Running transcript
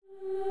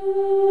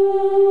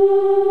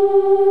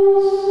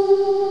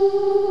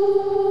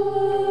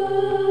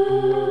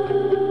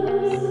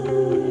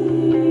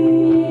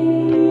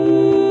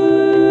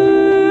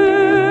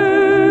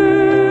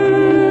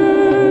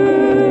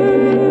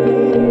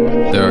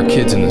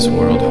kids in this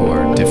world who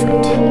are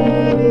different,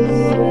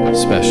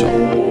 special.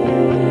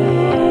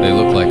 They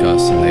look like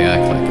us and they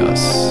act like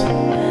us,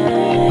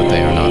 but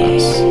they are not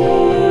us.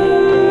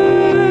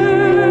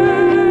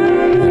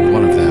 And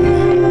one of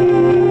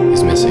them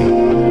is missing.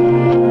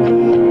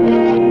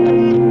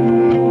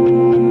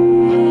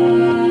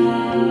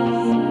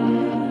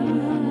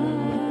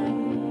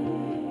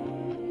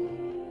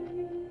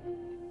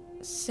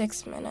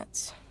 Six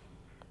minutes.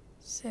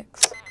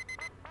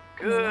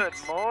 Good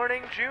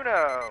morning,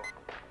 Juneau.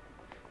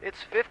 It's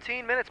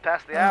 15 minutes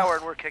past the hour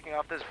and we're kicking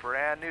off this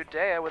brand new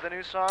day with a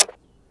new song.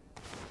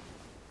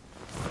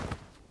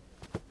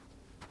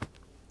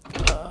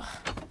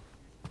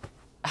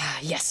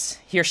 Yes,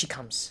 here she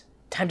comes.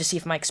 Time to see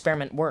if my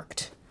experiment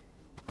worked.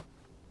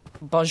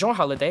 Bonjour,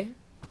 Holiday.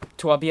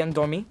 Tu as bien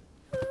dormi?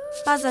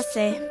 Pas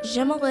assez.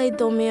 J'aimerais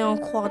dormir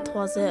encore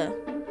 3 heures.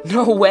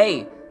 No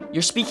way!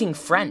 You're speaking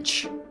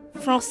French.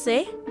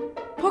 Francais?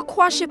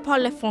 Pourquoi je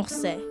parle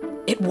français?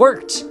 It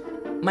worked!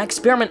 My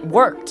experiment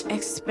worked!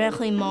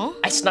 Experiment?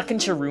 I snuck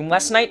into your room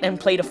last night and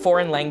played a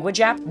foreign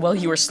language app while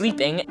you were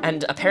sleeping,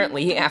 and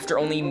apparently, after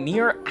only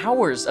mere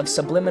hours of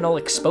subliminal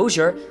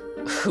exposure,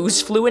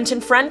 who's fluent in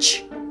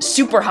French?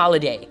 Super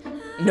Holiday.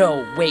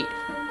 No, wait.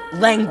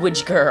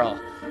 Language Girl.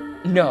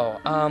 No,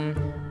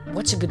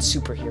 what's a good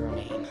superhero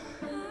name?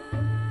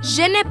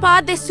 Je n'ai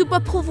pas de super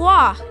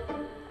pouvoir.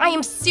 I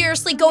am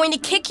seriously going to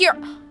kick your...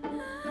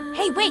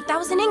 Hey, wait, that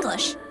was in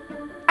English.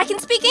 I can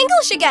speak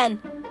English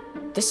again.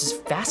 This is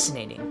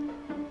fascinating.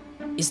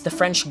 Is the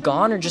French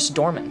gone or just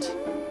dormant?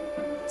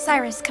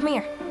 Cyrus, come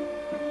here.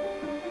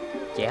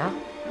 Yeah?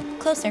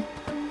 Closer.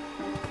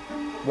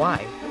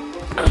 Why?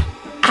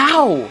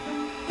 Ow!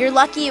 You're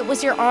lucky it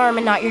was your arm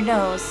and not your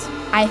nose.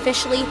 I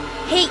officially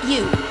hate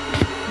you.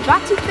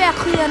 Vas-tu faire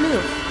crier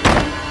nous?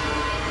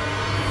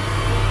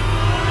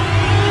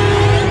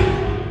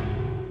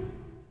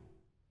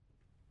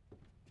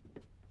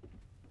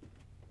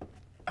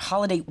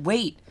 Holiday,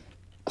 wait.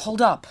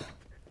 Hold up.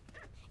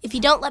 If you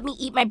don't let me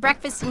eat my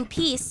breakfast in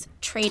peace,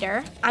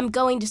 traitor, I'm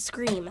going to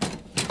scream.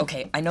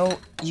 Okay, I know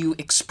you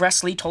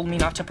expressly told me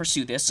not to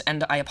pursue this,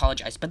 and I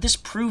apologize, but this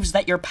proves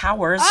that your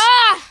powers...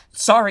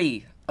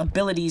 Sorry,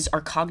 abilities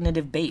are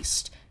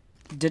cognitive-based.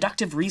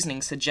 Deductive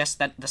reasoning suggests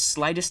that the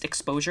slightest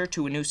exposure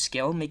to a new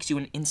skill makes you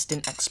an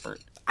instant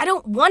expert. I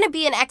don't want to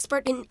be an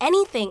expert in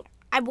anything.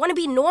 I want to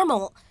be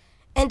normal.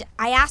 And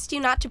I asked you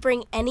not to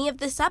bring any of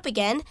this up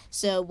again,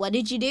 so what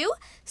did you do?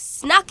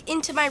 Snuck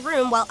into my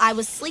room while I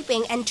was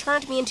sleeping and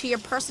turned me into your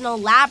personal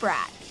lab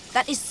rat.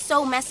 That is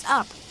so messed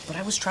up. But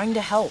I was trying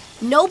to help.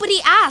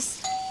 Nobody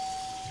asked.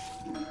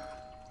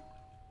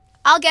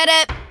 I'll get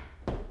it.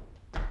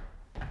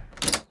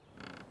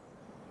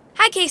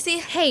 Hi, Casey.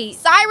 Hey.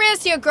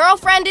 Cyrus, your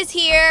girlfriend is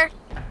here.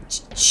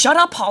 Shut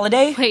up,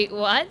 Holiday. Wait,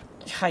 what?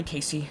 Hi,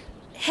 Casey.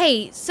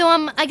 Hey,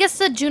 so I guess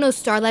the Juno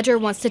Star Ledger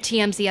wants to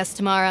TMZ us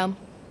tomorrow.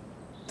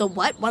 The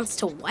what wants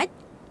to what?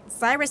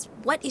 Cyrus,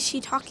 what is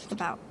she talking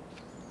about?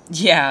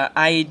 Yeah,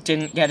 I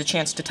didn't get a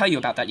chance to tell you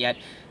about that yet.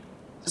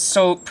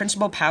 So,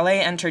 Principal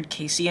Palais entered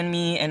Casey and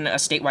me in a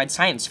statewide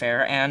science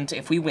fair, and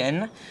if we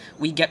win,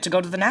 we get to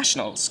go to the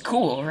nationals.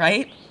 Cool,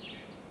 right?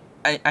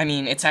 I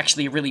mean, it's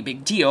actually a really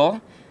big deal.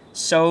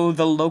 So,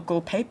 the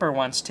local paper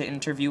wants to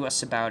interview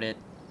us about it.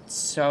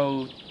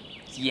 So,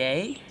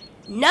 yay?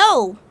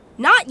 No,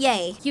 not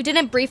yay. You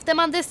didn't brief them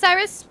on this,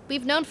 Cyrus?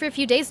 We've known for a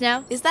few days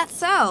now. Is that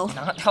so?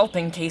 Not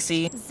helping,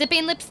 Casey.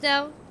 Zipping lips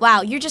now.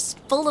 Wow, you're just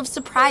full of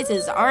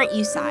surprises, aren't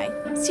you, Cy?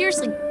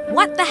 Seriously,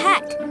 what the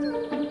heck?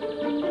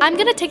 I'm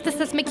gonna take this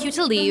as my cue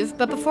to leave,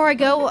 but before I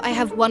go, I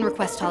have one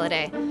request,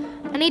 Holiday.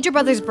 I need your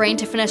brother's brain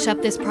to finish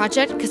up this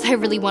project, because I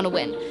really want to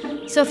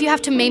win. So if you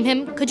have to maim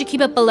him, could you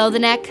keep it below the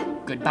neck?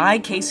 Goodbye,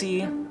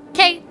 Casey.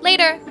 Okay,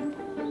 later.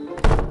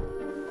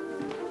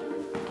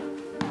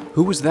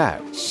 Who was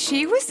that?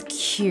 She was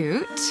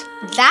cute.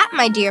 That,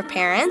 my dear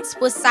parents,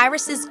 was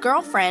Cyrus's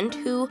girlfriend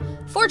who,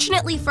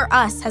 fortunately for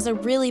us, has a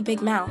really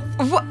big mouth.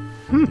 What?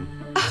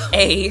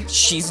 A,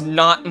 she's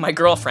not my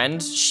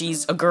girlfriend.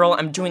 She's a girl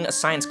I'm doing a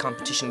science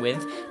competition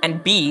with.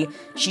 And B,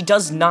 she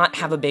does not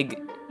have a big...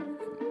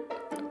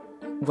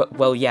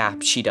 Well, yeah,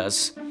 she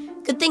does.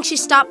 Good thing she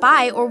stopped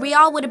by, or we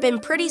all would have been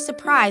pretty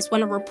surprised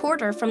when a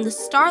reporter from the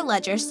Star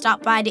Ledger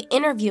stopped by to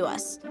interview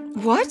us.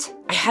 What?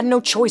 I had no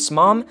choice,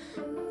 Mom.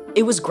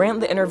 It was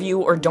grant the interview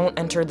or don't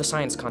enter the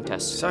science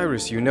contest.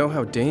 Cyrus, you know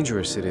how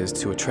dangerous it is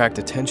to attract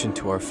attention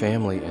to our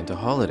family and to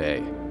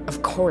Holiday.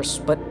 Of course,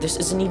 but this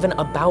isn't even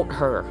about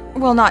her.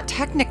 Well, not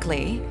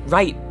technically.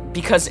 Right,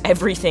 because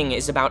everything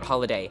is about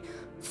Holiday.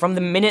 From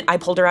the minute I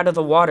pulled her out of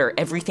the water,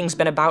 everything's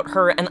been about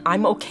her, and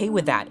I'm okay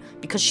with that,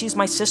 because she's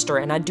my sister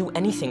and I'd do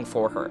anything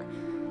for her.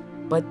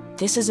 But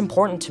this is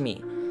important to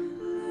me.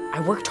 I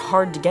worked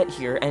hard to get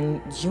here,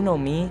 and you know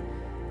me.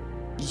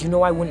 You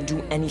know I wouldn't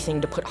do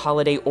anything to put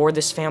Holiday or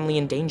this family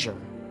in danger.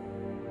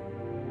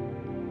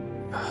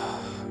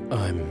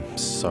 I'm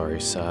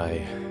sorry,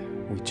 Cy.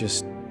 We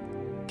just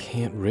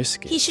can't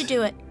risk it. He should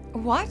do it.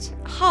 What?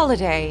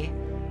 Holiday.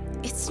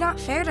 It's not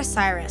fair to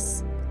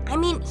Cyrus. I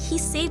mean, he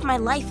saved my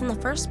life in the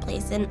first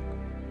place, and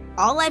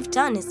all I've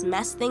done is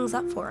mess things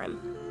up for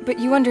him. But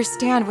you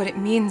understand what it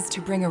means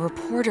to bring a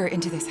reporter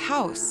into this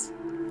house.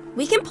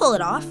 We can pull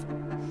it off.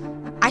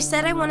 I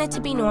said I wanted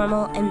to be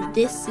normal, and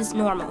this is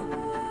normal.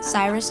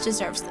 Cyrus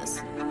deserves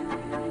this.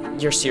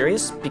 You're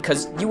serious?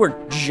 Because you were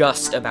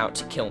just about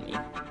to kill me.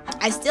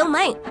 I still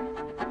might,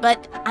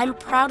 but I'm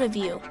proud of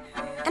you,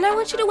 and I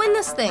want you to win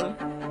this thing.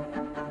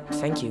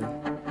 Thank you.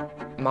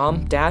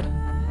 Mom, Dad?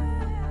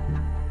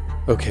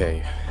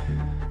 Okay,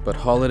 but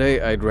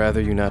Holiday, I'd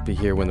rather you not be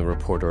here when the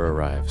reporter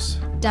arrives.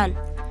 Done.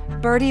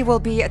 Birdie will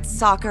be at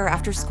soccer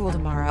after school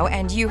tomorrow,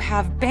 and you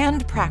have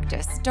band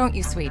practice, don't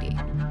you, sweetie?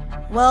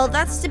 Well,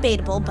 that's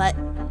debatable, but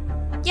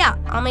yeah,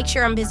 I'll make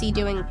sure I'm busy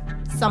doing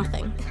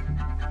something.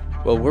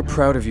 Well, we're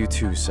proud of you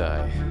too,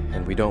 Sai,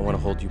 and we don't want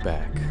to hold you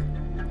back.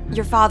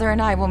 Your father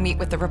and I will meet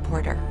with the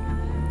reporter.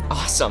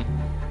 Awesome.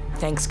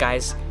 Thanks,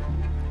 guys.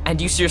 And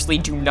you seriously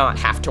do not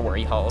have to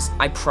worry, Halls.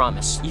 I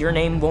promise. Your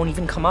name won't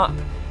even come up.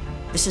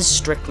 This is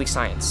strictly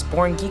science.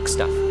 Boring geek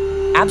stuff.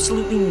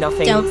 Absolutely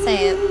nothing. Don't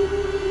say it.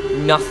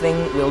 Nothing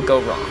will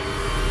go wrong.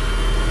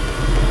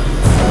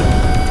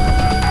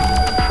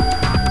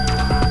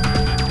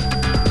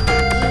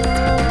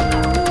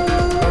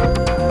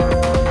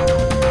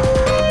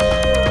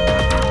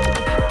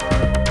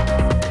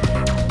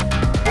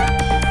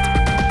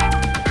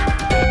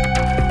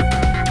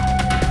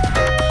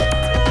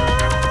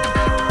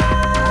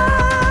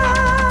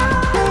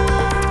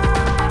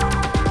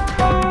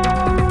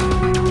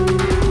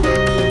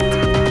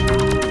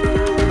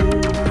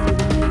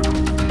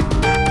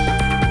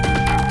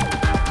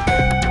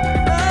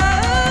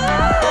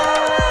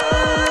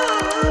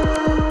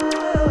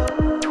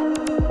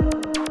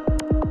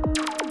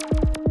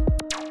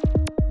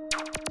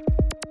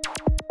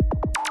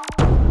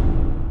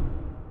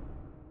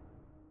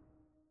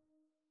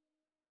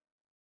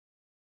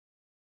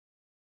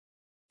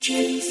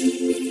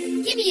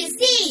 Give me a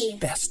Z!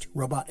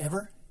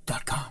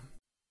 BestRobotEver.com.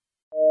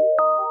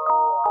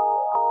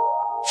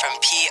 From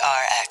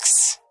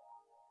PRX.